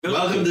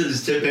Welcome to the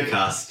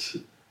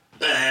Typicast.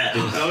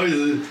 How is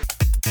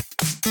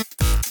it?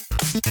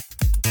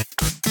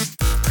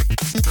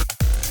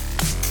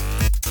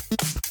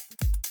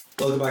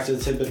 Welcome back to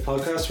the Tidbit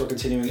Podcast. We're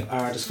continuing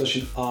our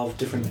discussion of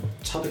different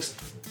topics.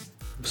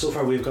 So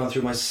far we've gone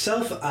through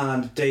myself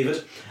and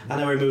David, and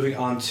now we're moving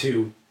on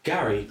to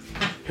Gary,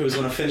 who is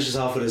going to finish us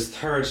off with his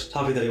third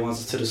topic that he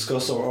wants us to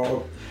discuss,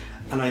 or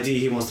an idea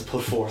he wants to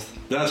put forth.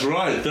 That's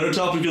right, third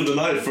topic of the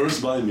night,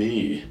 first by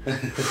me.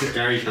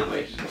 Gary can't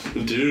wait.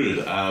 Dude,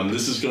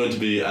 this is going to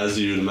be, as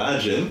you'd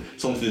imagine,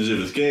 something to do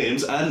with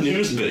games and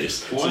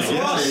news-based. What?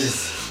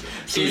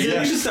 We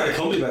should start a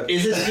company about it.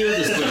 Is it to do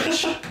with the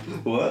Switch?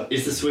 What?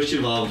 Is the Switch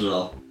involved at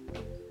all?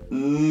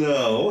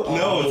 No,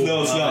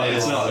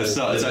 it's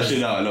not. It's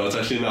actually not. No, it's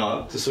actually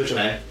not. The Switch.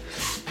 Okay.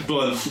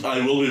 But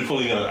I will be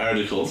pulling out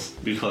articles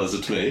because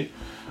it's me,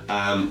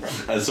 and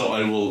so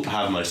I will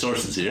have my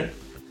sources here.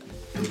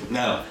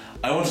 Now,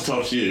 I want to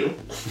talk to you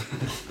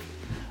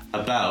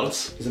about...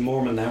 He's a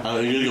Mormon now.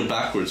 I'm going to go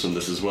backwards on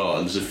this as well,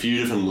 and there's a few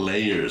different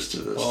layers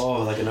to this.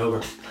 Oh, like an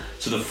ogre.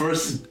 So the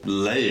first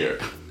layer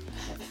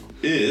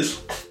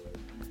is,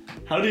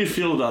 how do you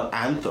feel about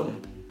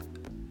Anthem?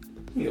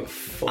 You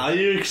fuck. Are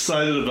you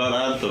excited about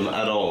Anthem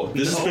at all?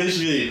 This is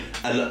basically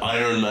an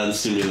Iron Man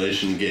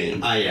simulation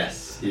game. Ah,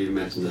 yes. You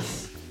mentioned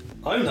this.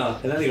 I'm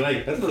not in any way.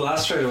 I think the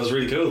last trailer was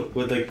really cool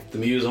with like the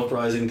Muse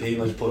Uprising theme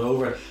like put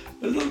over it.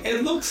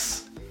 It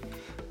looks.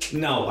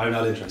 No, I'm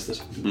not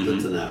interested.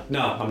 Good to know. No,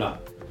 I'm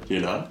not.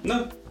 You're not?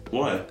 No,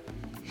 Why?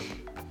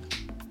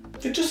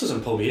 it just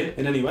doesn't pull me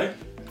in any way.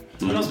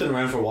 I know it's been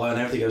around for a while, and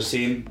everything I've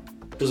seen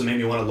doesn't make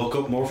me want to look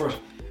up more for it.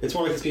 It's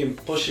more like it's being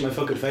pushed in my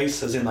fucking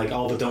face, as in like,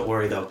 oh, but don't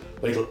worry though.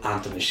 Wait till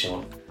Anthem is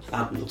shown.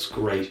 Anthem looks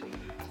great.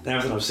 And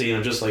everything I've seen,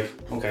 I'm just like,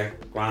 okay,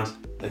 grand.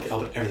 Like,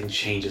 oh, but everything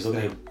changes. Look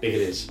at how big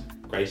it is.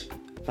 Great,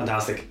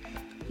 fantastic.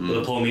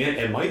 Will it pull me in?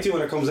 It might do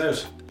when it comes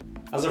out.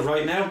 As of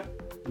right now,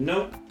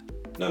 no.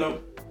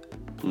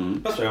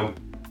 That's my own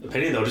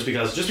opinion though. Just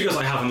because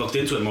I haven't looked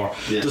into it more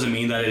doesn't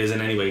mean that it is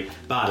in any way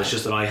bad. It's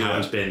just that I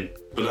haven't been.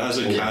 But as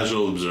a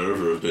casual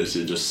observer of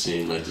basically just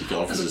seeing like the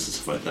conferences and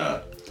stuff like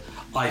that,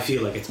 I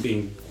feel like it's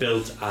being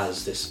built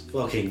as this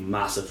fucking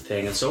massive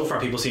thing, and so far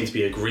people seem to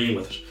be agreeing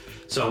with it.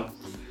 So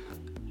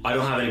I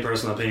don't have any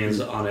personal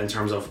opinions on it in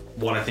terms of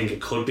what I think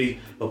it could be,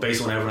 but based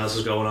on what everyone else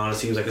is going on, it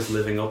seems like it's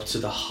living up to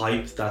the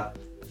hype that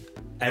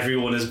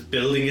everyone is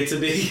building it to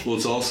be. well,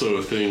 it's also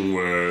a thing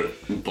where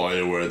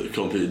BioWare, the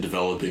company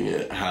developing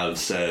it, have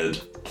said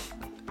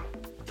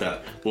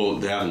that, well,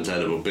 they haven't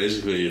said it, but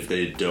basically if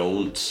they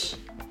don't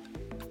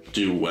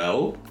do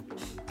well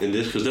in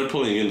this, because they're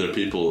pulling in their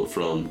people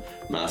from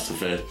Mass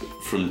Effect,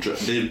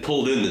 they've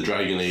pulled in the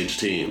Dragon Age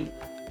team.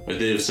 Like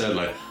they've said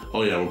like,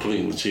 oh yeah, we're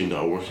putting in the team that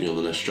are working on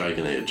the next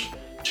Dragon Age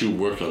to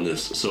work on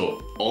this.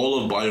 So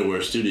all of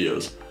BioWare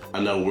Studios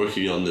are now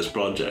working on this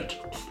project.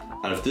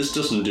 And if this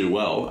doesn't do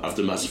well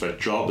after Mass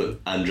Effect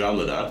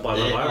Andromeda,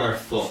 They are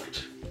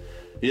fucked.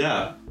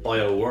 yeah,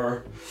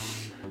 BioWare.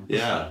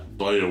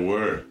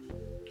 BioWare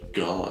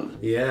gone.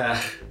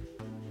 Yeah.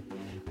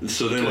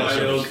 So they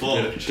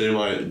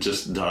might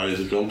just die as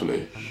a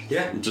company.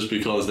 Yeah. Just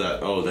because they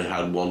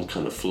had one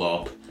kind of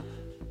flop,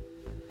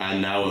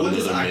 and now Would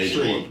this another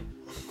major actually... one.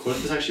 Could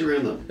this actually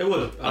ruin them? It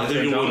would. I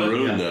think it would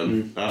ruin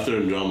them Mm. after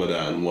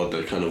Andromeda and what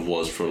that kind of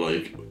was for,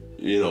 like,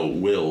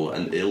 will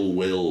and ill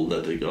will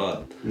that they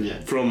got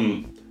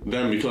from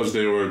them, because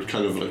they were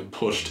kind of like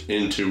pushed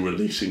into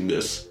releasing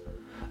this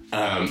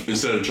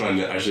instead of trying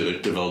to actually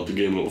like develop the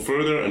game a little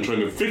further and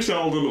trying to fix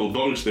all the little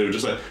bugs. They were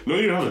just like, no,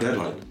 you have a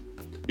deadline.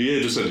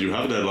 EA just said, you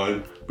have a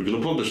deadline, we're going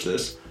to publish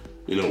this,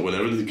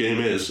 whatever the game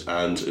is,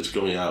 and it's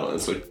going out. And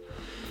it's like,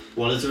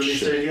 what is the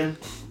release date again?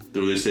 The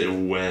release date of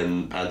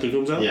when Anthem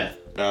comes out? Yeah.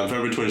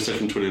 February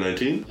 22nd,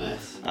 2019.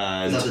 Nice.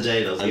 And Is that the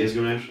day those games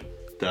coming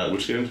out?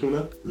 which game's coming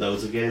out?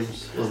 Loads of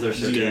games. Was there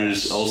certain...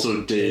 There's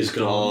also Days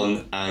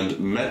Gone and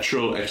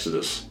Metro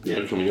Exodus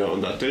are coming out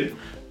on that date.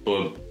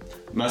 But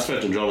Mass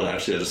Effect Andromeda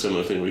actually had a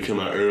similar thing. We came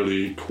out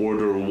early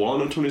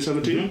Q1 of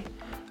 2017.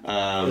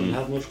 Didn't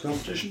have much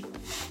competition.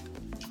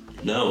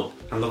 No.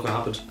 And look what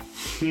happened.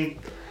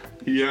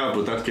 Yeah,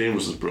 but that game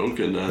was just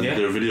broken, and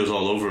there are videos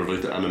all over of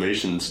like the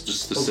animations,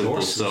 just the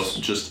simple stuff.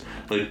 Just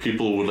like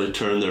people would like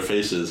turn their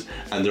faces,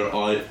 and their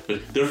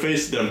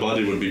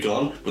body would be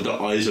gone, but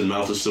their eyes and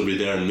mouth would still be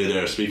there in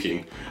midair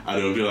speaking, and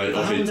it would be like,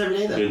 that happens every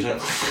day then.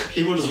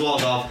 People just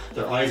walk off,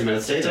 their eyes and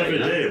mouth stay there. Every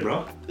day,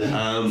 bro.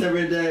 It's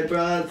every day,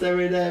 bro. It's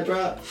every day,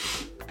 bro.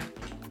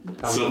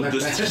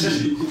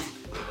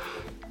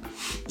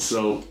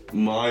 So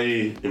my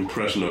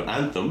impression of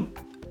Anthem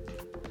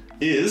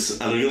is,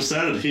 and I'm going to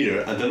start it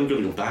here, and then I'm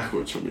going to go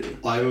backwards from here.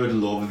 I would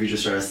love if you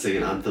just started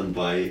singing Anthem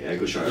by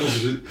Good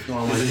Charlotte.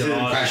 Oh my This is an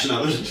god. impression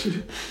of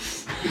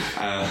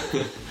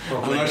it.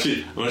 I'm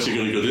actually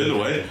going to go the other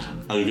way.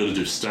 I'm going to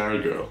do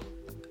Stargirl.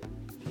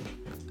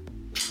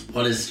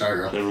 What is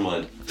Stargirl? Never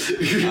mind.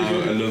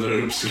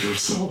 Another obscure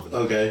song.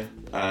 Okay.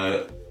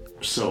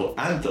 So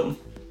Anthem,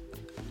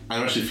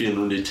 I'm actually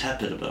feeling really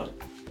tepid about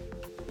it.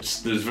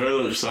 There's very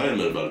little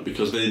excitement about it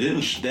because they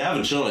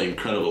haven't shown an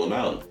incredible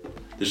amount.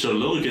 They showed a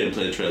little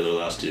gameplay trailer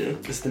last year.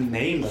 It's the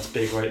name that's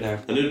big right now.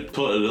 And they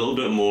put a little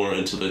bit more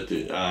into like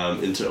the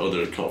into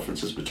other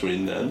conferences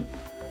between then.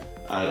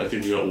 And I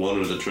think we got one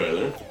other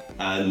trailer.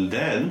 And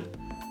then,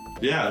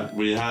 yeah,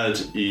 we had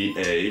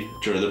EA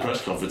during the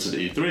press conference at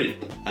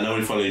E3. And now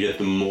we finally get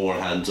them more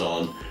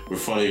hands-on. We're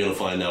finally going to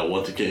find out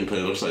what the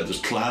gameplay looks like.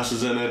 There's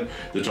classes in it.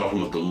 They're talking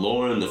about the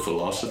lore and the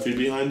philosophy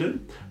behind it.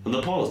 And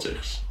the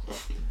politics.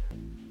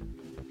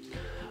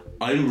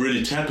 I'm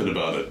really tepid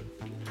about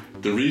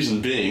it. The reason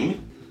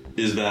being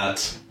is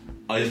that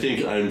I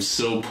think I'm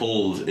so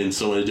pulled in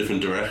so many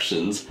different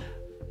directions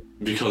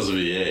because of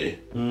EA.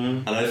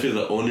 And I feel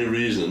the only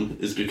reason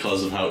is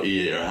because of how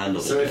EA are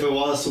handling So it. if it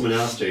was someone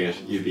else doing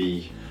it, you'd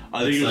be...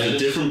 I think if it was a excited?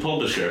 different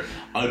publisher,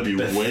 I'd be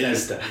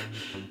Bethesda.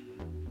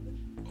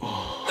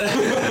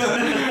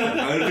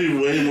 I'd be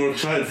way more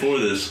excited for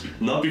this.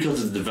 Not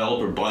because it's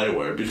developer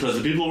BioWare, because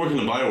the people working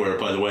on BioWare,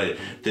 by the way,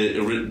 they're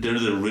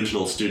the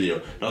original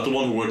studio, not the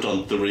one who worked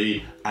on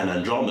 3 and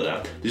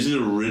Andromeda. These are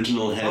the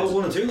original heads. Oh,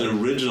 1 and 2 The then?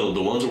 original,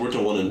 the ones that worked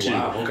on 1 and 2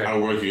 Wow, okay. are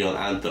working on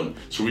Anthem.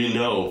 So we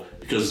know,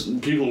 because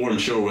people weren't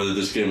sure whether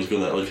this game was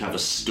going to like have a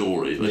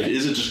story. Like,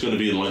 is it just going to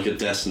be like a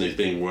Destiny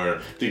thing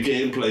where the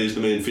gameplay is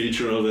the main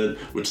feature of it,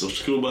 which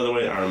looks cool, by the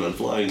way, Iron Man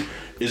flying.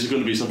 Is it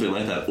going to be something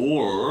like that,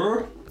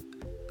 or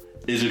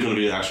is it going to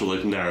be an actual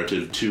like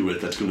narrative to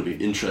it that's going to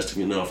be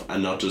interesting enough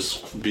and not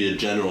just be a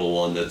general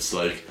one that's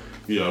like,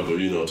 yeah, but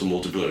you know, it's a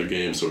multiplayer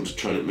game, so just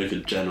trying to make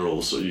it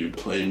general so you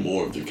play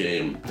more of the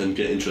game than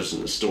get interested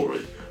in the story,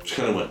 which is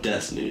kind of what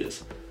Destiny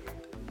is.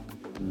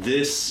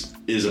 This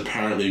is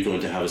apparently going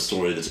to have a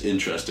story that's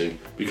interesting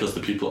because the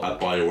people at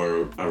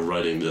BioWare are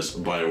writing this.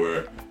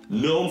 BioWare,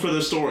 known for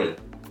their story.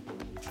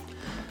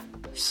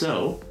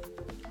 So,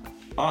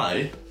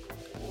 I'm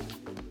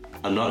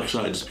not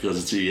excited just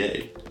because it's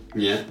EA.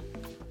 Yeah.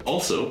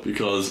 Also,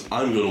 because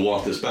I'm going to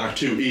walk this back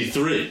to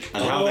E3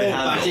 and how they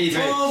handle. Back to E3.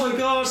 Oh my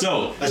god!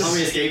 So, I thought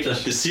we escaped it.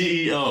 the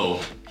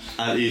CEO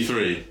at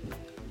E3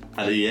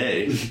 at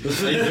EA.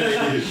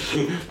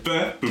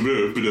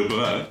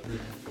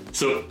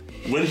 So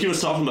when he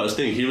was talking about his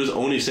thing, he was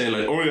only saying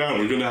like, "Oh yeah,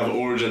 we're going to have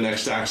Origin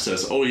Next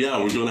Access. Oh yeah,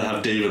 we're going to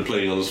have David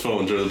playing on his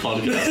phone during the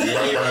podcast."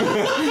 Yeah, you're right.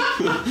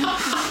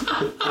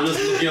 I'm just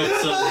looking up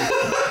some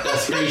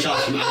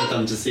screenshots from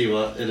Anthem to see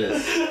what it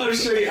is. I'm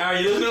sure you are.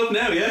 You looking up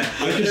now? Yeah.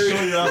 I can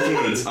show you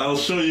afterwards. I'll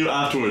show you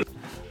afterwards.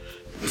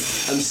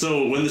 And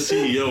so when the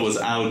CEO was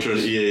out during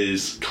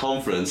EA's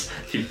conference,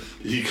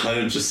 he kind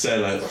of just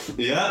said like,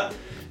 yeah,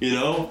 you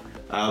know,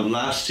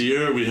 last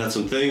year we had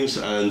some things,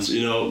 and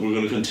you know, we're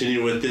going to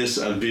continue with this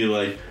and be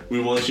like, we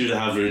want you to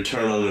have a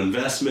return on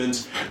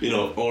investment. You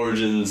know,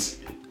 Origins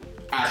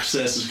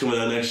Access is coming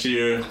out next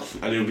year,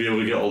 and you'll be able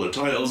to get all the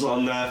titles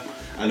on that,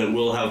 and it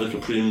will have like a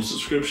premium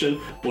subscription,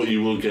 but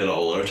you will get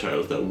all our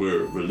titles that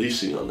we're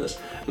releasing on this,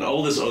 and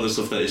all this other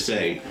stuff that he's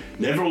saying.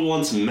 Never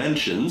once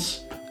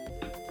mentions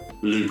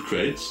loot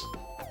crates,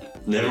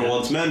 never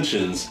once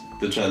mentions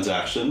the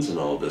transactions and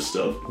all this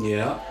stuff.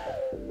 Yeah.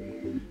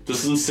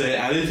 Doesn't say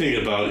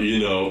anything about, you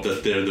know,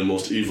 that they're the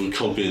most evil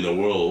company in the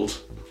world.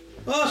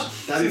 What?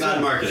 That'd be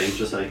bad marketing,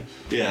 just saying.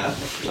 Yeah,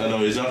 I know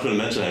he's not going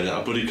to mention any of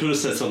that, but he could have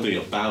said something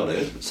about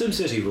it.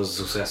 SimCity was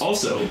a success.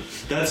 Also,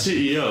 that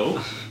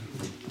CEO,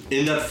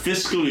 in that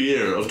fiscal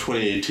year of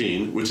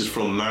 2018, which is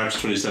from March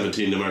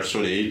 2017 to March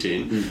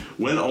 2018,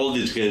 when all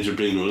these games are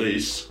being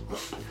released,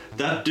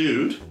 that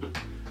dude,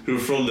 who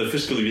from the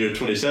fiscal year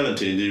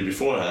 2017, the year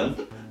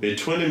beforehand, made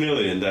 20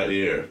 million that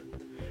year.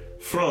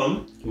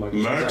 From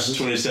March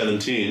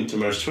 2017 to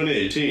March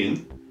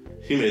 2018,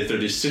 he made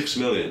 36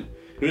 million.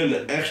 He made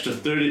an extra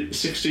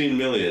 16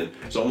 million.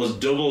 So almost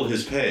double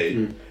his pay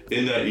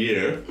in that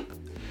year.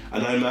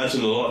 And I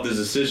imagine a lot of the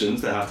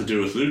decisions that have to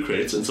do with loot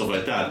crates and stuff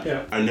like that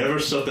are never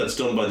stuff that's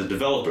done by the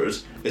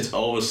developers. It's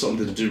always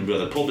something to do by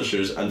the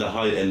publishers and the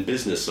high-end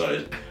business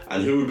side.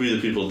 And who would be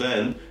the people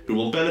then who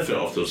will benefit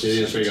off those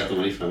Yeah, that's where decisions? you got the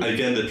money from.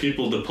 Again,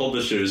 the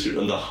publishers who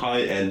on the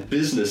high-end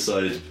business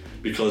side,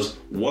 because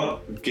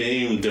what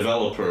game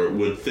developer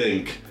would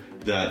think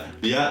that,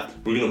 yeah,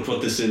 we're going to put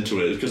this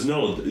into it? Because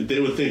no, they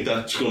would think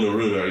that's going to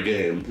ruin our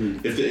game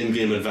if the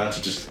in-game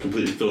advantages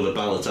completely throw the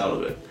balance out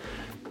of it.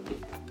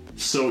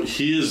 So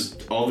he is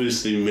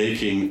obviously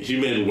he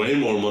made way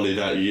more money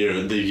that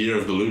year, the year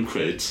of the loot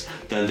crates,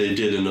 than they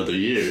did in other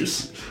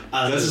years.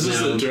 This is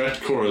just a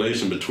direct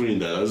correlation between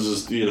that. This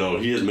is just, you know,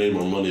 he has made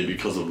more money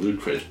because of loot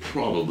crates,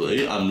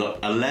 probably. I'm not,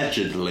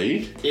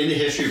 allegedly. In the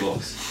history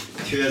books,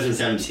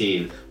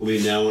 2017 will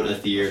be known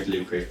as the year of the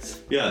loot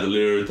crates. Yeah, the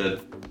year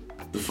that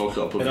the fuck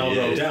up of It all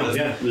EA. broke down,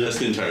 That's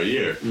the entire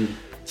year.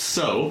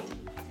 So,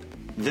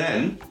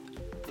 then,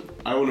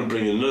 I want to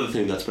bring in another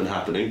thing that's been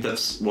happening.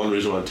 That's one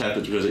reason why I'm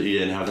tepid, because of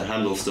EA and how to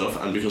handle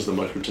stuff, and because of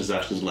the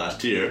microtransactions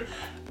last year.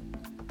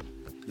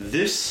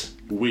 This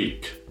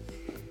week,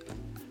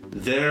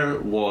 there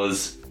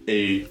was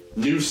a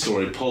news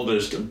story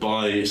published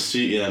by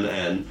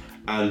CNN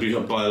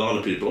and by a lot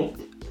of people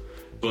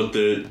but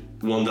the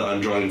one that I'm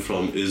drawing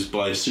from is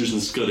by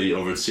Susan Scully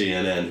over at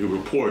CNN, who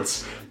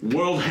reports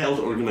World Health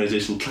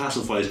Organization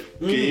classifies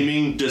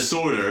gaming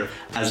disorder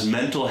as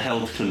mental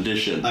health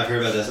condition. I've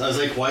heard about this. I was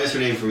like, why is her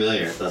name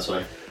familiar? That's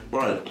why.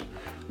 Right.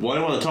 Why I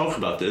want to talk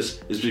about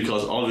this is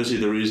because obviously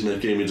the reason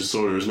that gaming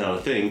disorder is now a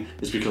thing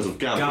is because of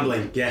gambling.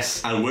 Gambling,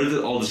 yes. And where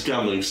did all this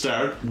gambling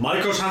start?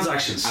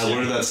 Microtransactions. And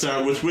where did that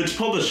start? With which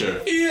publisher?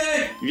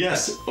 Yeah.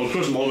 Yes, of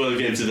course mobile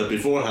games did that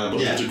beforehand,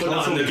 but Yeah, to but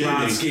not in the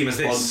grand scheme as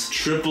this. on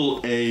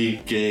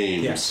AAA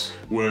games, Yes.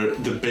 where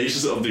the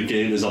basis of the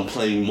game is on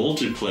playing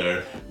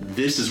multiplayer,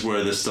 this is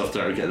where this stuff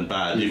started getting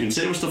bad. You can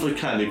say with stuff like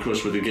Candy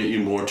Crush where they get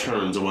you more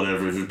turns or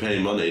whatever if you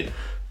pay money.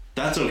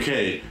 That's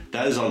okay.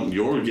 That is on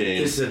your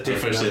game. This is a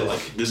different level,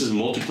 like. This is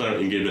multiplayer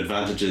in-game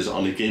advantages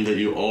on a game that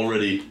you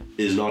already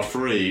is not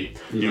free.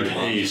 You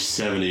pay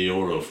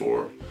 €70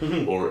 for,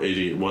 or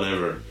 80,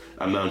 whatever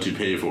amount you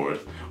pay for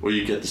it, or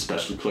you get the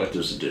special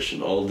collector's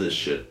edition. All this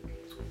shit.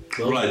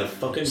 Close Right. the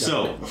fucking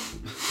So, dark.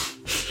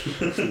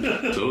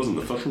 those in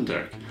the fucking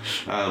dark.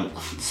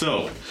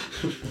 So,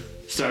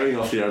 starting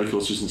off the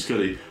article, Susan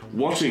Scully,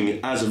 watching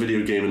as a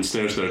video game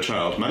ensnares their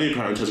child, many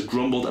parents has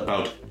grumbled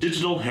about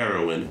digital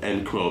heroin,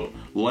 end quote,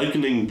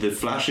 likening the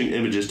flashing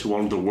images to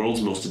one of the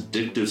world's most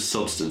addictive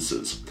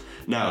substances.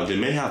 Now, they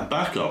may have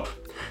backup.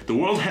 The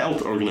World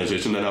Health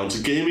Organization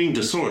announced gaming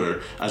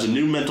disorder as a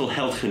new mental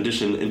health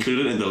condition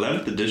included in the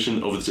 11th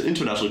edition of its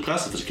International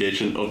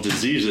Classification of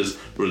Diseases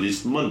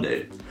released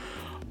Monday.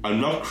 I'm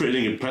not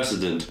creating a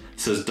precedent,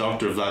 says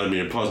Dr.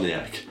 Vladimir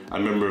Pozniak, a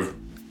member of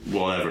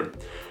whatever.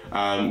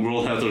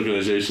 World Health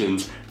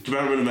Organization's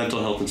Department of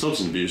Mental Health and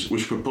Substance Abuse,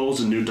 which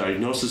proposed a new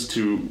diagnosis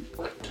to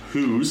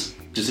WHO's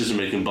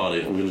decision-making body.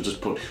 I'm going to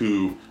just put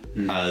WHO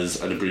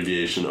as an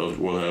abbreviation of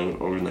World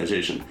Health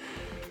Organization.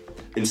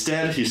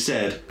 Instead, he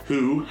said,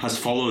 WHO has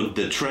followed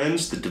the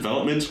trends, the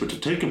developments which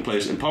have taken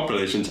place in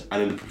populations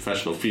and in the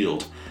professional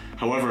field.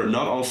 However,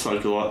 not all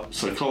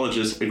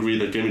psychologists agree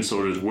that gaming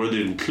disorder is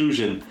worthy of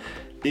inclusion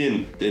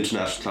in the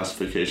International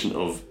Classification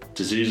of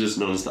Diseases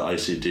known as the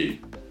ICD.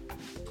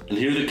 And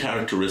here are the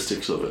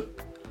characteristics of it.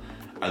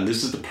 And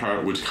this is the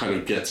part which kind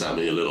of gets at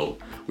me a little,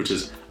 which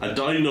is a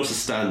diagnosis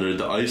standard.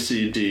 The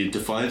ICD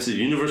defines the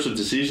universe of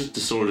diseases,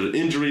 disorders,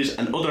 injuries,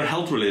 and other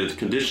health-related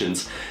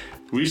conditions.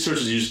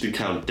 Researchers usually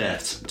count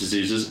deaths,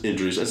 diseases,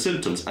 injuries, and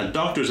symptoms, and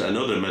doctors and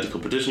other medical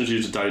practitioners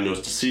use to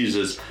diagnose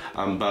diseases.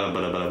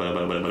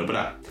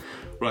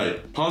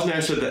 Right.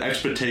 Pozniak said the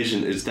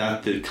expectation is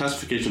that the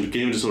classification of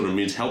gaming disorder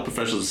means health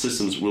professional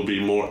systems will be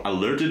more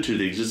alerted to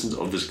the existence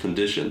of this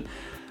condition.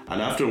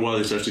 And after a while,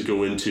 he starts to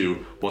go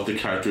into what the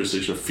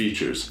characteristics or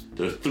features.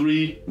 There are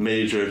three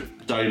major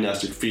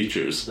diagnostic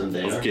features of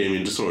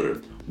gaming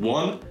disorder.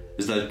 One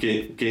is that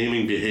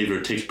gaming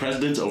behavior takes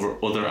precedence over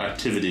other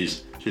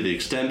activities to the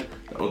extent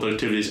that other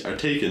activities are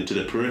taken to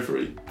the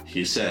periphery.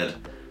 He said,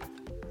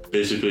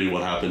 basically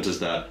what happens is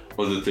that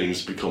other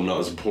things become not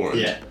as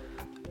important. Yeah.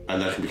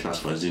 And that can be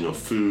classified as,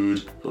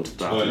 food, going to the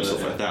bathroom,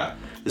 stuff like that.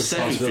 The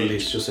second feature,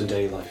 just in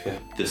daily life, yeah.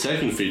 the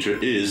second feature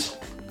is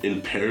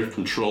impaired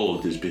control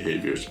of these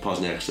behaviors,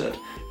 Pozniak said.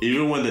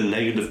 Even when the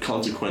negative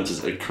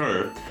consequences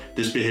occur,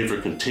 this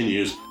behavior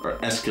continues or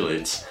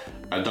escalates.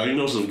 A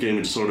diagnosis of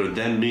gaming disorder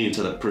then means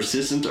that a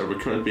persistent or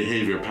recurrent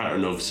behavior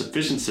pattern of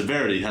sufficient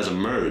severity has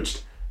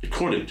emerged,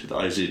 according to the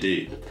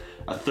ICD.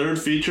 A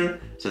third feature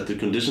is that the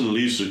condition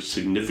leads to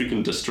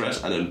significant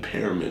distress and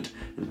impairment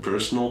in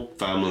personal,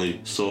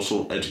 family,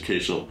 social,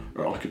 educational,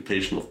 or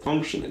occupational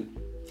functioning.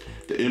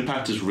 The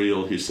impact is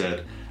real, he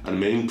said, and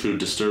may include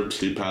disturbed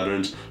sleep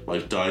patterns,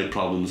 like diet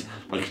problems,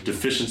 like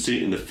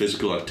deficiency in the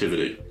physical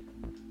activity.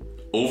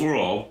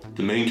 Overall,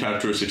 the main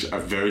characteristics are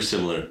very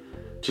similar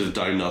to the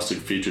diagnostic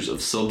features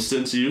of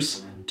substance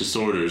use,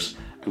 disorders,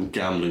 and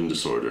gambling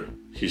disorder,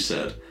 he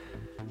said.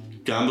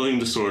 Gambling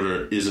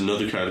disorder is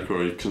another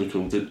category of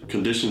clinical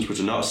conditions which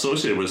are not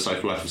associated with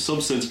psychoactive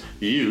substance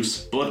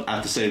use, but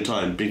at the same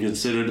time being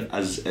considered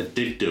as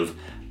addictive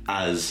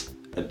as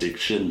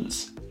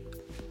addictions.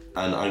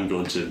 And I'm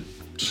going to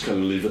just kind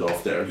of leave it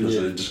off there because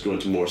I just go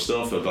into more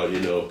stuff about,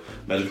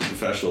 medical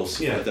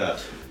professionals, like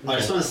that. I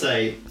just want to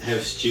say how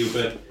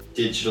stupid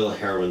digital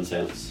heroin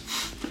sounds.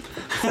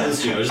 Sounds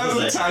stupid.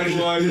 As a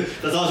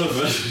tagline. That's also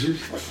good.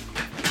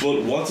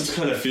 But what this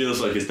kind of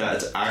feels like is that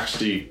it's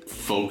actually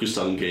focused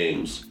on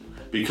games.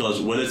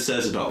 Because when it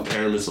says about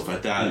impairment, stuff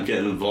like that, and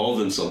getting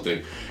involved in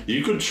something,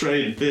 you could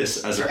trade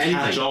this as a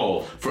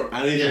catch-all for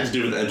anything to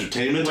do with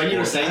entertainment. When you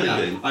or were saying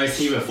anything. that, I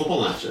see with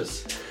football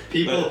matches.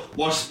 People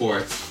watch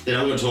sports, they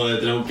don't go to the toilet,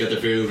 they don't get their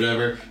food,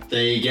 whatever.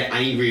 They get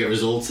angry at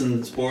results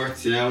in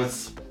sports,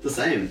 it's the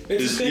same.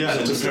 It's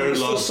a still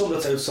loss. stuff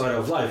that's outside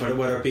of life,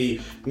 whether it be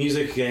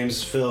music,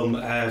 games, film,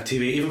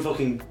 TV, even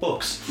fucking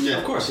books. Yeah.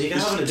 Of course, you can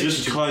have an It addiction.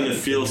 just kind of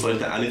feels like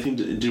that anything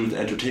to do with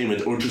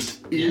entertainment or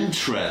just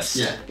interest.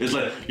 Yeah. It's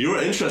like,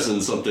 you're interested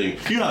in something,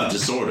 you have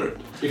disorder.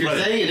 If you're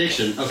saying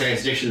addiction, okay,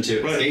 it's addiction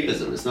to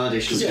escapism. It's not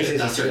addiction to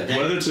that certain thing.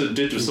 Whether it's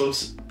addictive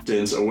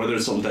or whether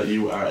it's something that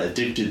you are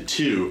addicted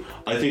to,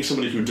 I think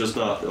somebody who does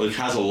not, like,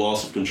 has a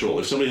loss of control,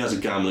 if somebody has a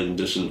gambling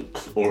addiction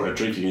or a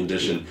drinking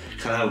addiction,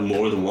 can have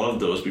more than one of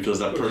those, because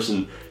that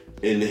person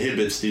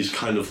inhibits these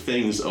kind of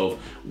things of,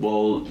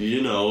 well,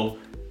 you know,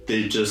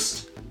 they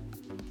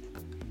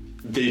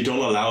don't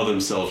allow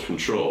themselves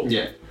control.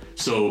 Yeah.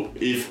 So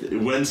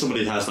when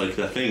somebody has like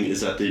that thing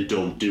is that they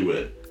don't do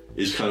it,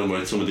 is kind of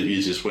like some of the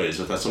easiest ways.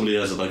 If that somebody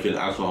has like an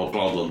alcohol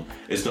problem,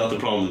 it's not the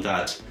problem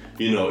that,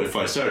 you know, if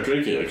I start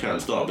drinking I can't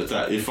stop. It's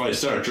that if I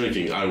start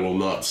drinking I will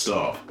not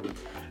stop.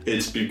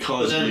 It's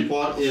because. But then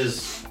what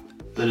is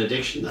an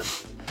addiction then?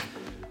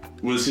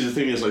 Well, see, the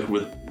thing is, like,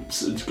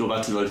 to go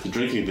back to like the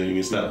drinking thing,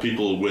 is that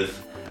people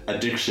with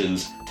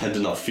addictions tend to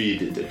not feed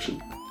the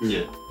addiction.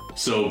 Yeah.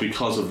 So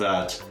because of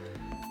that,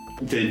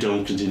 they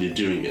don't continue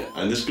doing it.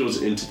 And this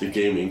goes into the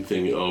gaming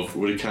thing of,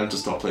 well, you can't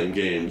just stop playing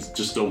games,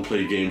 just don't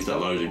play games that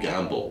allow you to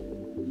gamble.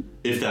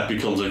 If that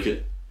becomes like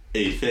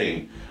a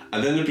thing.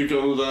 And then it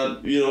becomes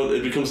that, you know,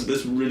 it becomes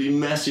this really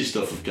messy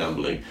stuff of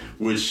gambling,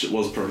 which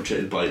was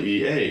perpetrated by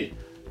EA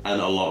and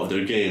a lot of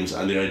their games,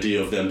 and the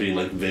idea of them being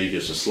like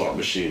Vegas or slot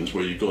machines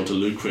where you go into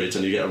loot crates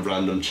and you get a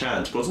random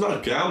chance. But it's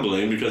not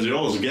gambling, because you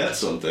always get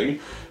something.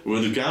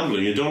 With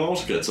gambling you don't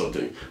always get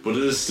something, but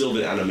it is still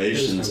the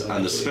animations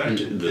and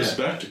the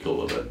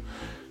spectacle of it.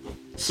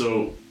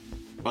 So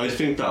I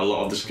think that a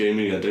lot of this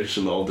gaming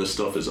addiction, all this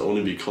stuff, is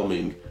only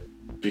becoming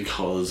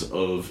because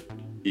of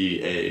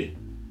EA. Do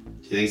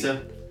you think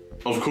so?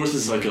 Of course,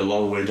 it's like a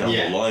long way down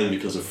Yeah. the line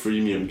because of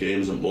freemium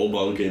games and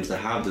mobile games that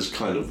have this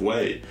kind of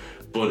way,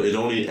 but it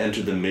only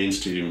entered the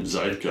mainstream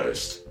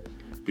zeitgeist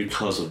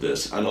because of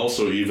this. And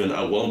also, even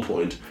at one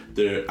point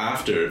there,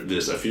 after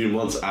this, a few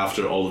months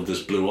after all of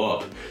this blew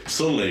up,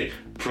 suddenly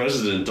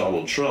President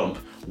Donald Trump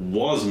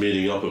was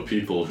meeting up with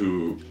people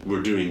who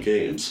were doing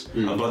games.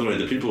 And by the way,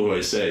 the people who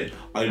I say,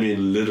 I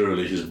mean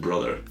literally his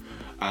brother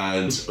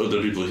and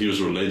other people he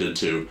was related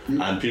to,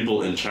 and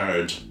people in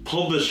charge,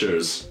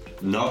 publishers,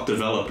 not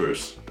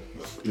developers,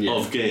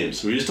 of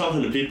games. We were just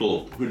talking to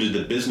people who did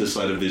the business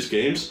side of these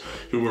games,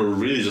 who were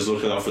really just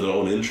looking out for their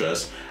own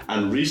interests,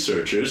 and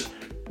researchers,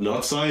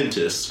 not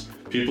scientists,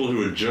 people who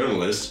were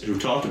journalists who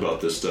talked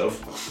about this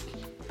stuff,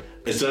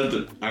 instead of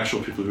the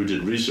actual people who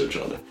did research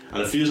on it.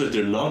 And it feels like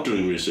they're not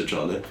doing research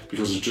on it,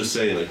 because it's just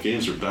saying like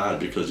games are bad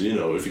because, you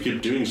know, if you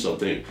keep doing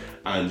something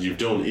and you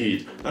don't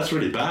eat, that's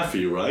really bad for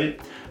you, right?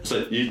 It's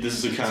like,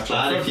 this is a catch-all. It's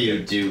bad if you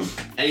do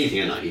anything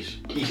at night.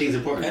 Eating's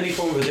important. Any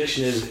form of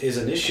addiction is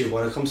an issue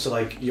when it comes to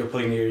like you're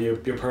putting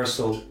your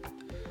personal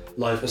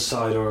life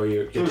aside or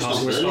your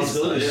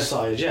responsibilities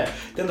aside. Yeah,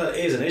 then that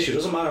is an issue. It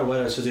doesn't matter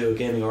whether it's to do with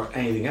gaming or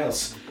anything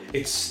else.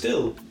 It's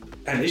still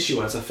an issue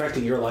and it's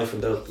affecting your life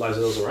and the lives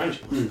of those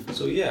around you.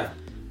 So yeah,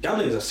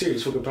 gambling is a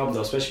serious fucking problem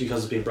though, especially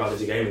because it's being brought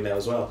into gaming now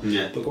as well.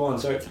 Yeah. But go on,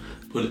 sorry.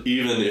 But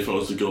even if I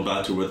was to go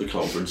back to where the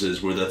conference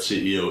is, where that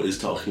CEO is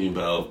talking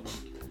about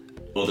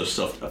other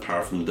stuff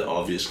apart from the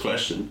obvious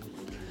question,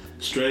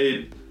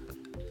 straight,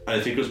 I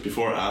think it was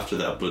before or after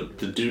that, but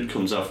the dude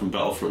comes out from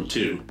Battlefront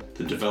 2,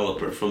 the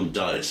developer from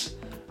DICE,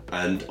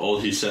 and all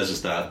he says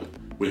is that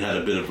we had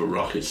a bit of a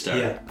rocky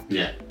start.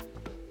 Yeah.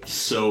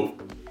 So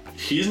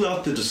he's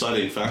not the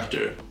deciding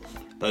factor.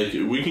 Like,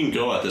 we can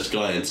go at this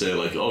guy and say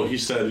like, oh, he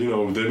said, you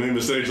know, they made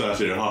mistakes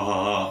last year, ha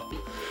ha ha.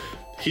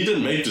 He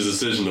didn't make the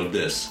decision of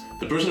this.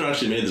 The person who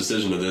actually made the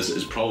decision of this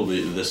is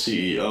probably the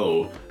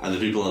CEO and the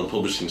people on the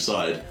publishing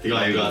side. The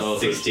guy who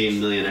got 16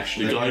 million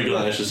extra. The guy who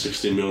got an extra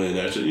 16 million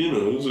extra, you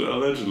know,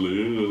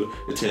 allegedly,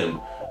 it's him.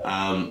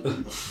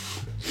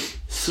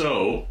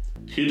 So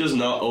he does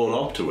not own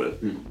up to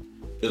it.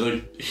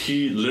 Like,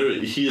 he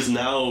is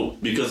now,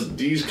 because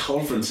these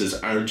conferences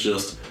aren't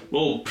just,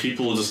 well,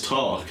 people just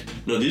talk.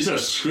 No, these are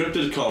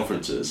scripted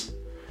conferences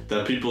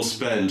that people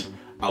spend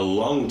a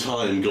long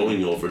time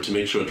going over to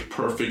make sure it's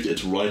perfect,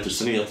 it's right, they're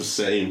sending out the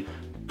same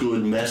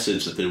good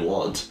message that they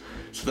want.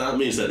 So that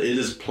means that it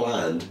is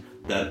planned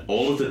that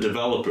all of the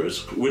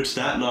developers, which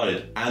that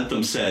night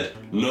Anthem said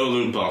no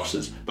loot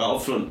boxes,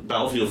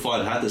 Battlefield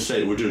 5 had to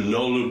say we're doing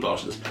no loot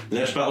boxes, the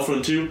next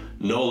Battlefront 2,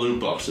 no loot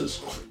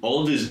boxes.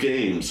 All of these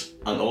games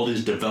and all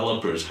these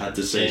developers had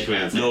to say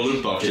no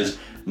loot boxes.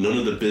 None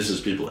of the business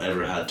people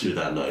ever had to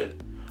that night.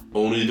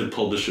 Only the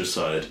publisher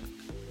side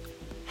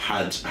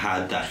had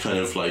that kind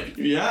of like,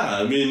 yeah,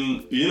 I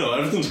mean, you know,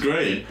 everything's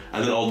great,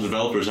 and then all the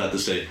developers had to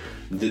say,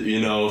 you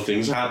know,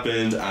 things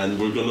happened and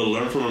we're going to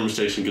learn from our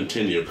mistakes and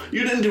continue.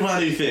 You didn't do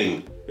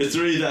anything. It's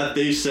really that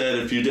they said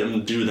if you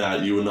didn't do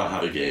that, you would not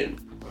have a game.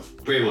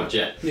 Pretty much,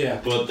 yeah.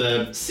 Yeah. But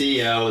the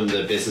CEO and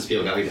the business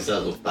people got to make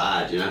themselves look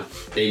bad, you know?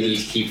 They need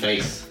to keep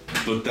face.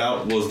 But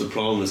that was the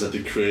problem, is that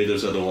the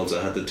creators are the ones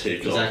that had to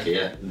take up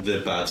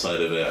the bad side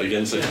of it.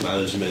 Against like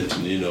management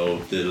and, you know,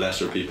 the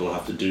lesser people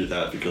have to do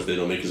that because they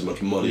don't make as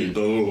much money.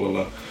 Blah, blah,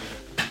 blah.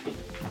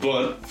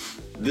 But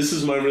this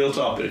is my real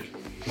topic.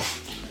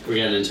 We're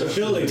getting into it.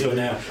 Building to it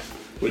now.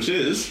 Which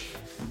is,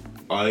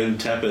 I'm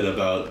tepid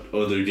about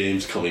other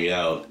games coming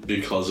out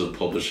because of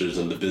publishers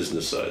and the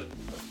business side.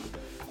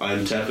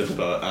 I'm tepid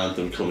about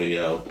Anthem coming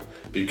out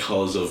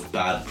because of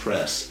bad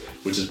press,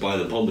 which is by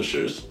the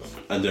publishers,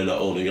 and they're not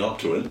owning up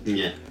to it.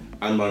 Yeah.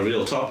 And my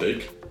real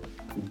topic,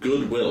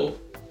 goodwill.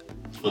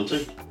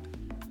 Hunting.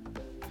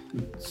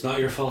 It's not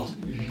your fault.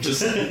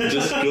 Just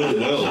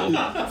goodwill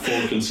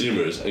for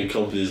consumers and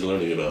companies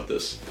learning about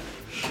this.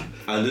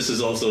 And this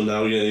is also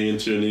now getting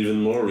into an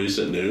even more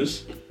recent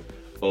news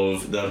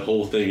of that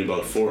whole thing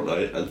about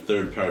Fortnite and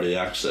third-party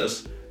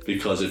access,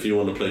 because if you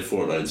want to play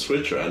Fortnite on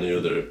Switch or any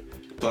other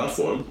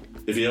platform,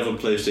 if you have a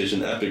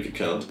PlayStation Epic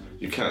account,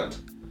 you can't.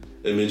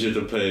 It means you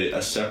have to pay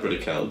a separate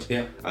account.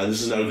 Yeah. And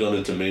this has now gone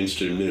into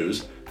mainstream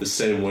news the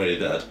same way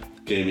that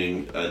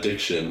gaming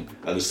addiction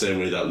and the same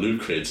way that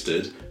Loot Crates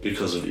did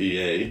because of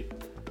EA,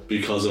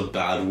 because of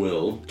bad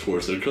will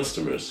towards their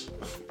customers.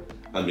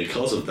 And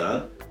because of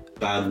that,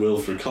 bad will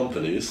for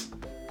companies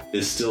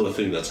is still a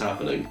thing that's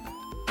happening.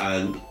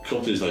 And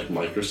companies like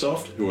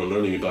Microsoft, who are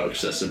learning about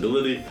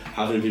accessibility,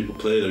 having people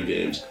play their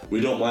games.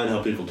 We don't mind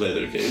how people play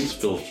their games,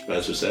 Phil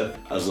Spencer said,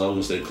 as long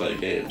as they play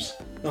games.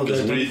 No,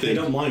 they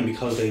don't mind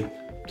because they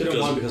don't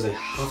mind because they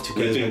have to.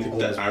 We think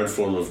that art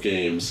form of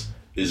games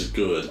is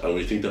good, and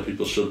we think that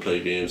people should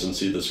play games and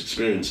see those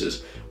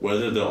experiences,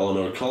 whether they're on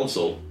our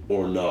console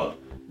or not.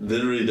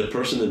 Literally, the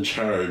person in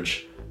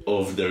charge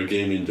of their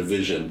gaming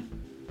division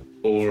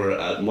over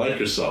at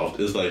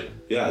Microsoft is like,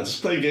 yeah,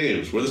 just play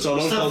games, whether it's on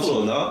our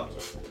console or not.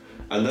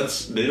 And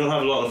they don't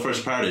have a lot of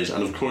first parties,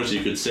 and of course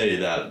you could say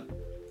that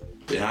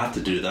they have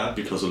to do that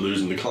because of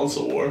losing the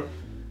console war,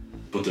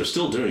 but they're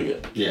still doing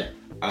it. Yeah.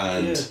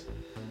 And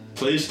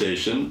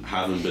PlayStation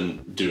haven't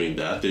been doing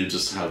that, they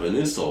just have an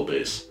install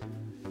base.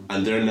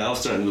 And they're now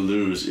starting to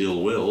lose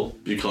ill will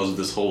because of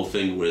this whole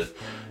thing with,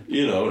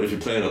 you know, if you're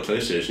playing on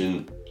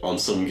PlayStation on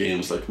some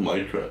games like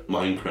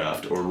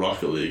Minecraft or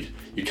Rocket League,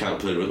 you can't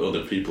play with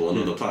other people on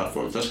other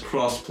platforms. That's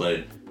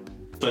cross-play.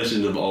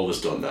 PlayStation have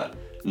always done that.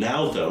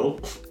 Now, though,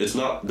 it's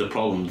not the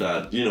problem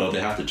that, you know,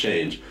 they have to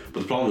change,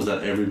 but the problem is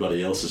that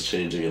everybody else is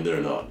changing and they're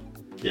not.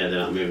 Yeah, they're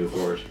not moving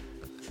forward.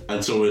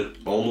 And so it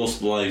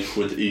almost like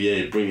with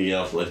EA bringing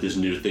out like these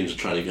new things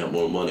trying to get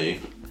more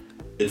money,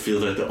 it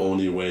feels like the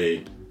only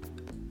way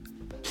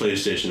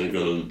PlayStation are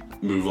going to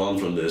move on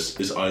from this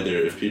is either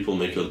if people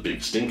make a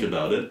big stink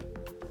about it,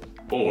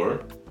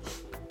 or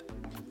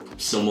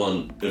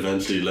someone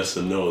eventually lets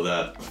them know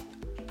that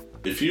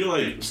if you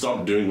like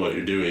stop doing what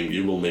you're doing,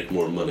 you will make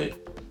more money,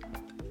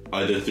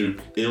 either through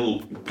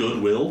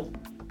goodwill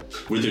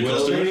with your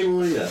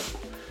customers. Yeah.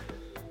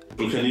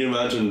 But can you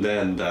imagine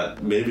then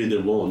that maybe they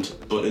won't,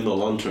 but in the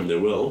long term they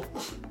will,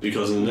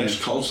 because in the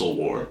next console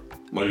war,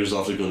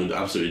 Microsoft are going to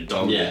absolutely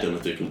dominate them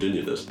if they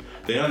continue this.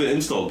 They have an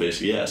install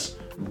base, yes,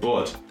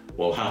 but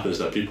what will happen is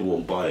that people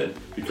won't buy it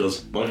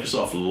because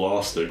Microsoft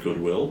lost their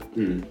goodwill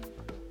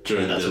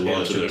during the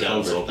launch of their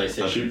console,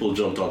 and people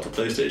jumped onto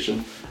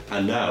PlayStation.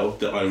 And now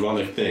the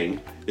ironic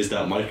thing is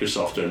that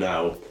Microsoft are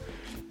now,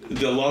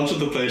 the launch of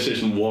the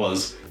PlayStation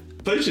was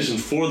PlayStation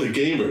for the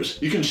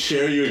gamers. You can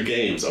share your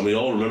games, and we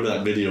all remember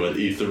that video at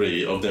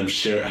E3 of them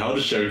how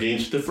to share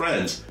games with their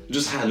friends. You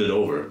just hand it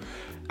over,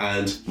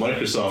 and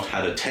Microsoft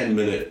had a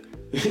 10-minute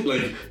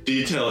like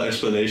detailed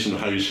explanation of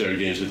how you share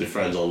games with your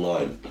friends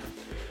online.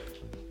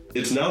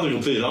 It's now the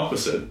complete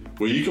opposite,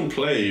 where you can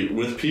play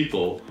with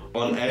people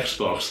on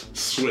Xbox,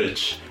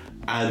 Switch,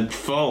 and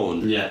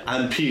phone,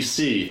 and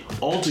PC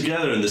all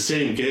together in the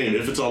same game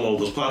if it's on all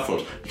those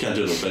platforms. You can't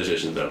do it on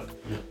PlayStation though.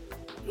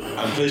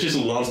 And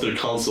PlayStation launched their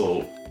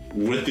console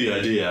with the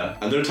idea,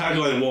 and their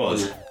tagline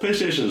was,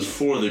 PlayStation is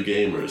for the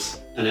gamers.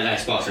 And then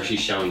Xbox actually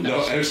showing that.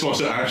 No,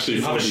 Xbox are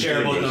actually for the gamers. Have a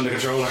share button on the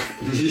controller.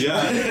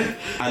 Yeah.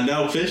 And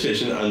now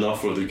PlayStation are not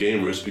for the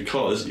gamers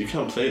because you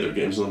can't play their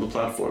games on other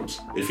platforms.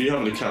 If you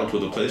have an account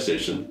with a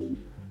PlayStation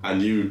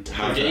and you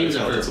have the games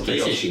are for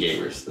PlayStation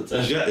gamers. That's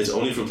it. Yeah, it's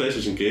only for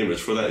PlayStation gamers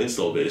for that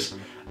install base.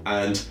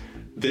 And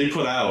they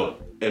put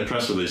out a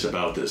press release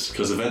about this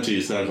because eventually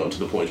it's now gotten to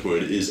the point where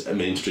it is a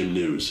mainstream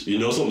news. You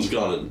know something's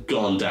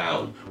gone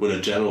down when a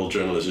general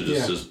journalist who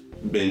just does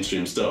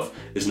mainstream stuff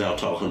is now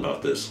talking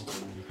about this.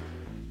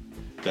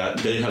 That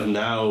they have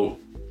now,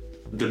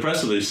 the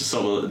press release, the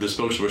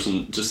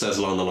spokesperson just says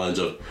along the lines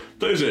of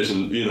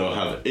PlayStation, you know,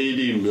 have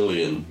 80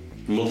 million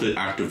monthly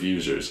active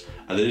users,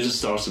 and then he just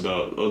talks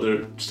about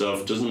other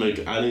stuff, doesn't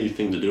make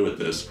anything to do with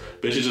this.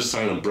 Basically just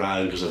trying to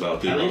brag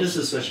about the. How many does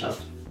the Switch have?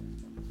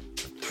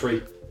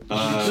 3.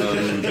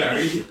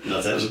 Very.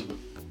 That's it.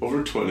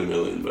 Over 20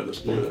 million by this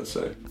point, I'd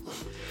say.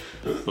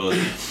 But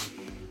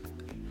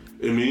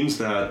it means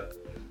that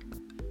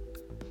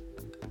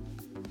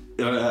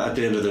at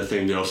the end of their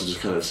thing, they also just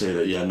kind of say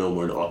that, no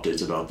more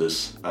updates about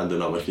this, and they're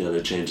not making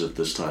any changes at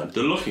this time.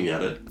 They're looking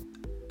at it,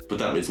 but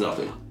that means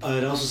nothing.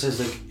 It also says,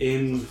 like,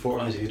 in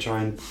Fortnite, if you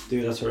try and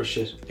do that sort of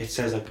shit, it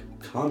says, like,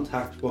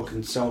 contact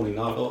fucking Sony,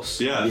 not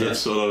us. Yeah,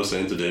 that's what I was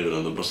saying to David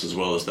on the bus as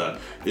well, is that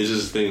is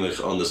this thing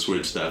like on the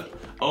Switch that,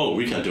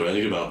 we can't do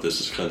anything about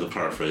this, is kind of the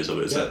paraphrase of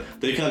it. It's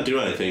that they can't do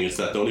anything, it's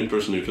that the only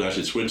person who can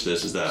actually switch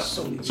this is that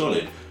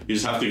Sony. You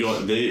just have to go,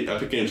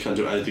 Epic Games can't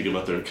do anything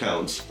about their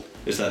accounts.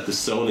 It's that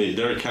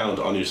their account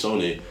on your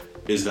Sony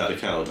is that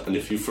account, and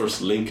if you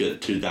first link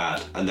it to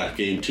that and that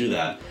game to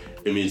that,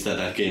 it means that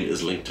that game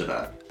is linked to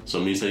that.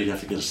 So it means that you have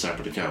to get a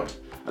separate account,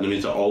 and it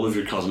means that all of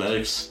your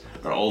cosmetics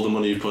or all the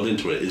money you put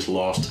into it is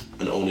lost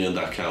and only on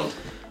that account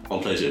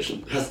on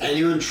PlayStation. Has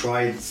anyone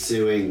tried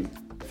suing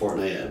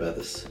Fortnite about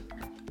this?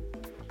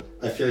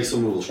 I feel like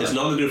someone will try. It's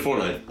nothing to do with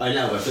Fortnite. I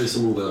know, but I feel like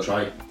someone will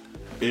try.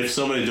 If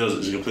somebody does,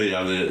 it's completely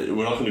out of it.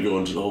 We're not going to go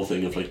into the whole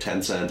thing of like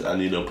Tencent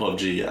and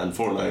PUBG and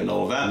Fortnite and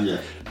all of that.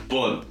 Yeah.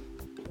 But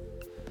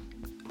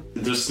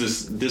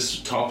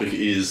this topic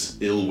is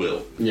ill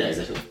will. Yeah,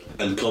 exactly.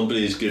 And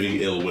companies giving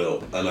ill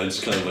will, and I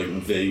just kind of like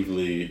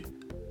vaguely,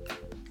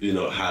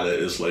 had it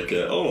as like,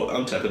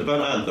 I'm tepid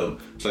about Anthem.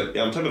 It's like,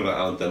 yeah, I'm tepid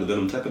about Anthem, and then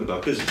I'm tepid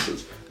about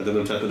businesses, and then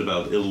I'm tepid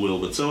about ill will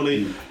with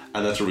Sony,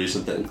 and that's a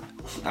recent thing.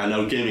 And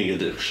now gaming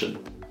addiction,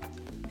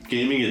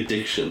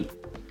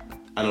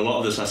 and a lot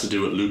of this has to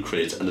do with loot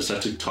crates, and it's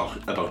actually talk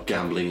about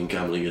gambling and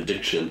gambling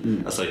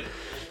addiction. It's like,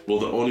 well,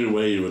 the only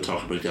way you would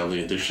talk about gambling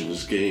addiction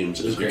is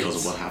games is because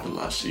of what happened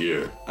last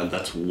year, and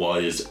that's why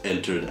it's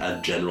entered a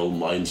general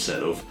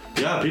mindset of,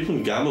 yeah, people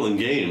can gamble in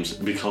games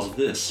because of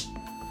this.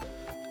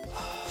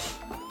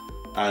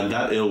 And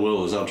that ill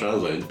will is now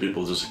translating to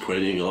people just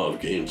equating a lot of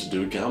games to do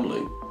with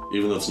gambling,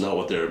 even though it's not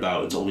what they're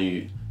about. It's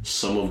only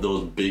some of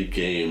those big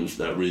games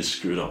that really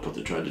screwed up what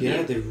they tried to do.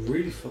 Yeah, they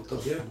really fucked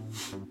up, yeah.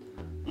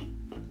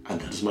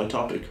 And that is my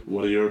topic.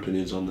 What are your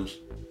opinions on this?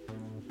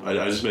 I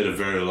just made a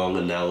very long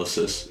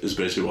analysis, is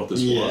basically what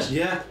this was.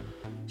 Yeah.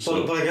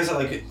 But I guess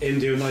in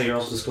doing that, you're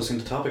also discussing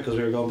the topic because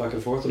we were going back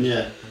and forth.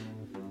 Yeah.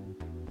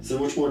 Is there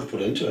much more to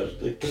put into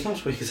it? There's not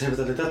much we can say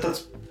about that.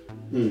 That's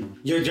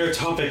your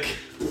topic.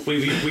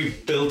 We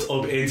built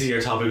up into your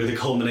topic with the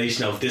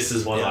culmination of this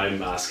is what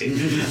I'm asking.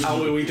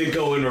 And we did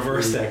go in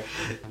reverse there.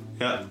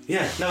 Yeah.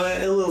 Yeah. No,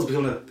 ill will's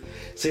become a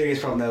serious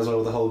problem now as well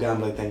with the whole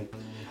gambling thing.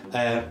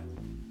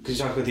 Because you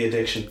talk about the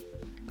addiction.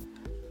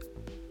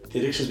 The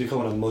addiction is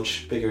becoming a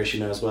much bigger issue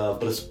now as well,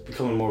 but it's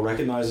becoming more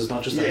recognised as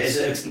not just that. Is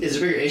it a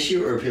bigger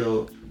issue, or are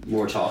people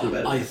more talking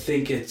about it? I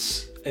think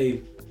it's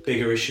a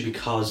bigger issue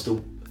because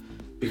it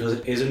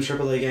is in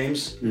AAA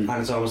games, and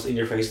it's almost in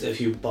your face that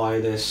if you buy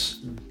this,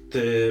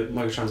 the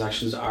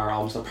microtransactions are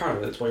almost a part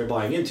of it. It's what you're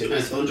buying into. And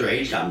it's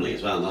underage gambling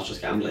as well, not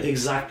just gambling.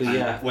 Exactly, and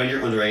yeah. When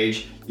you're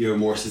underage, you're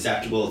more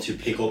susceptible to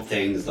pick up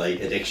things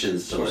like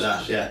addictions, stuff like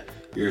that. Yeah,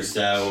 you're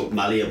so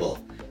malleable.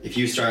 If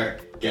you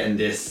start getting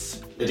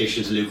this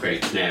addiction to loot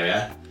crates now,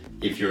 yeah,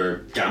 if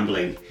you're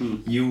gambling,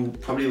 you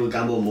probably will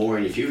gamble more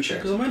in the future.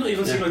 Because it might not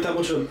even seem like that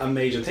much of a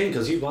major thing,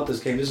 because you bought this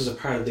game, this is a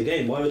part of the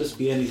game. Why would this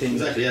be anything?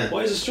 Exactly, yeah.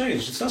 Why is it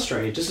strange? It's not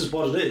strange, this is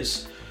what it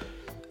is.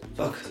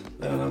 Fuck,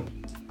 I don't know.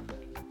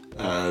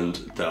 And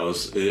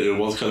it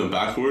was kind of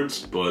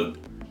backwards, but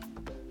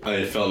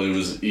I felt it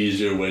was an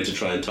easier way to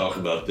try and talk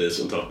about this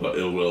and talk about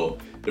ill will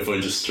if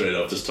I just straight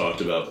up just talked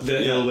about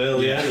the ill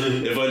will, yeah.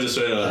 If I just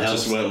straight up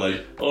just went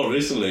like,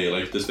 recently,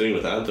 like this thing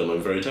with Anthem,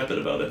 I'm very tepid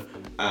about it,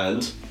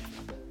 and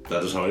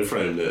that is how I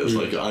framed it. It's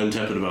like, I'm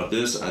tepid about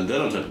this, and then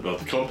I'm tepid about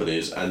the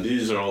companies, and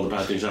these are all the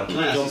bad things happening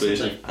to the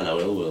companies, and now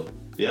ill will.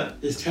 Yeah.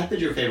 Is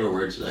tepid your favourite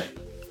word today?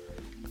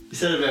 You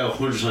said it about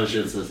 100 times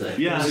today.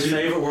 Yeah. It was his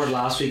favourite word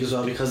last week as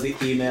well, because the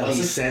email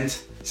he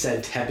sent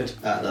said tepid.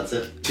 That's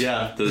it.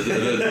 Yeah.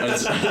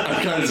 I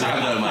kind of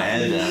have that in my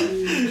head now.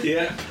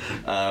 Yeah.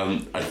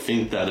 I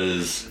think that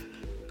is...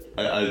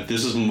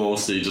 this is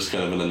mostly just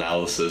kind of an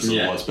analysis of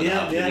what's been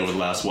happening over the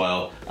last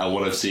while, and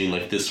what I've seen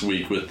like this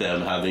week with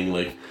them having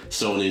like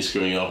Sony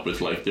screwing up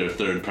with like their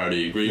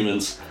third-party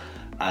agreements,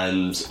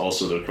 and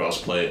also their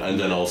crossplay, and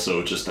then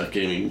also just that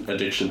gaming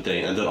addiction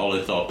thing. And then all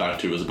I thought back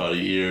to was about a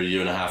year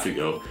and a half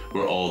ago,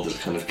 where all this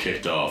kind of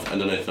kicked off.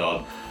 And then I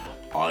thought,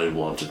 I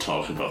want to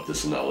talk about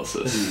this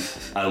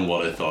analysis and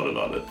what I thought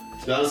about it.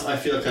 To be honest, I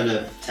feel kind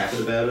of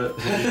tepid about it.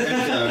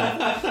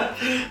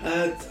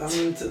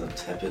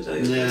 Tepid.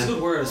 It's a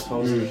good word, I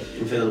suppose.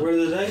 Word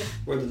of the day?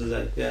 Word of the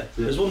day, yeah.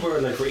 There's one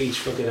word like for each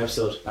fucking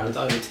episode, and it's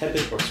either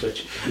tepid or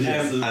switch.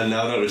 And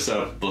now that we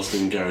start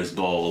busting Gary's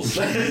balls,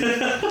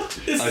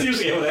 it's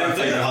usually how it ends.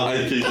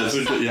 I think this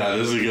is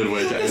a good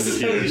way to end it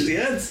here. Usually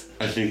ends.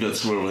 I think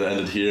that's where we'll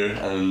end it here,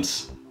 and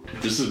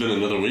this has been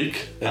another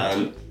week,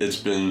 and it's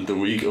been the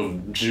week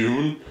of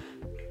June,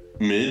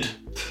 mid.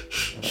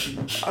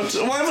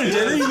 Why am I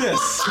doing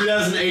this?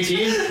 2018.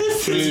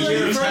 It's like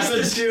the 1st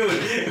of June.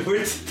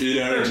 In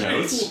Aaron's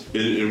house.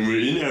 We're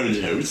in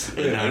Aaron's house,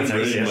 and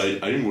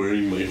I'm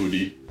wearing my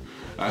hoodie.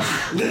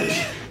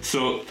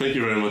 So thank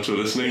you very much for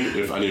listening.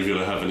 If any of you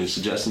have any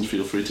suggestions,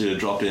 feel free to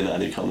drop in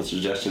any comment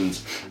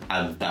suggestions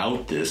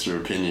about this, or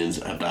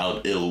opinions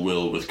about ill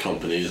will with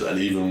companies, and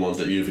even ones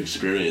that you've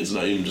experienced,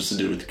 not even just to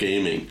do with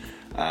gaming,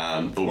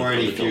 but or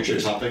any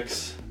future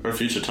topics. Or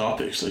future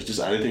topics, like just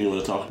anything you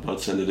want to talk about,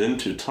 send it in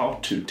to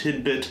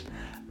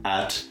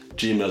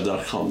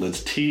talktotidbit@gmail.com.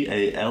 That's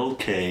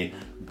TALKBY.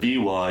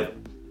 I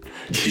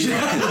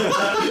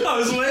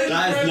was waiting.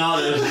 That is not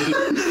it.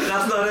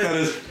 That's not it. That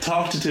is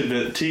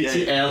talktotidbit.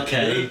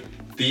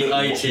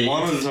 TLKBIT.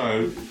 One at a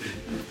time.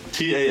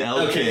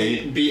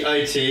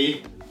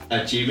 TALKBIT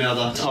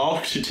 @gmail.com.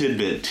 Talk to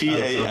Tidbit.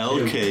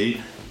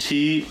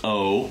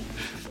 TALKTOTIDBIT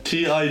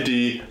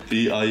tidbit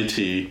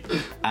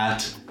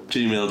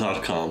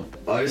 @gmail.com.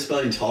 I was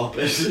spelling top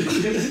it.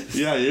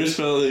 Yeah, you're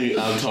spelling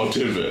Talk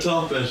Tidbit.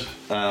 Top it.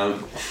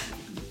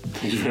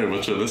 Thank you very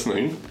much for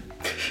listening.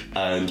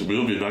 And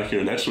we'll be back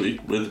here next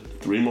week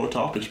with 3 more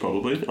topics,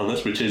 probably,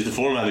 unless we change the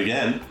format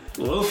again.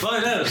 We'll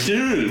find out.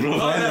 Dude, we'll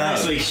find out.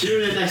 Next week.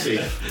 Tune in next week.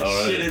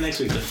 Alright. Tune in next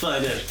week to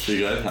find out. See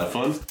you guys, have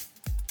fun.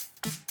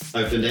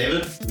 I've been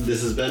David.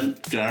 This has been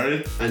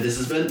Gary. And this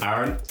has been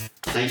Aaron.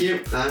 Thank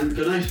you and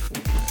good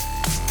night.